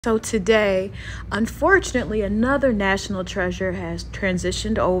So today, unfortunately, another national treasure has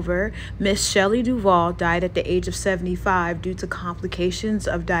transitioned over. Miss Shelley Duvall died at the age of 75 due to complications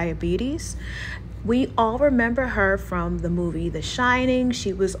of diabetes. We all remember her from the movie The Shining.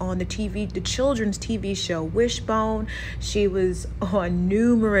 She was on the children's TV show Wishbone. She was on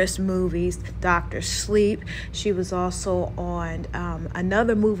numerous movies, Doctor Sleep. She was also on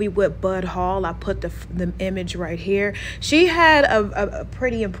another movie with Bud Hall. I put the image right here. She had a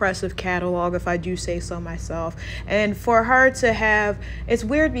pretty impressive catalog, if I do say so myself. And for her to have, it's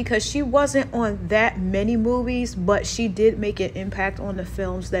weird because she wasn't on that many movies, but she did make an impact on the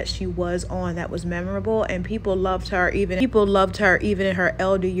films that she was on that was memorable, and people loved her even in her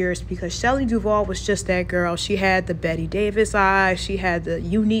elder years, because Shelley Duvall was just that girl. She had the Betty Davis eyes, she had the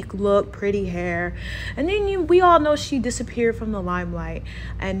unique look, pretty hair, and then we all know she disappeared from the limelight,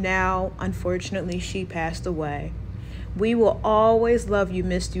 and now unfortunately she passed away. We will always love you,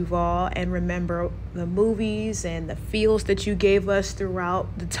 Miss Duvall, and remember the movies and the feels that you gave us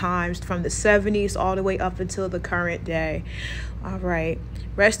throughout the times from the 70s all the way up until the current day. All right.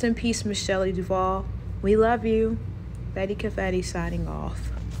 Rest in peace, Miss Shelley Duvall. We love you. Betty Confetti signing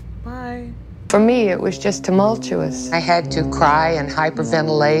off. Bye. For me, it was just tumultuous. I had to cry and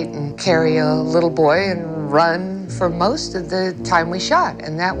hyperventilate and carry a little boy and run for most of the time we shot.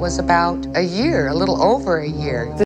 And that was about a year, a little over a year.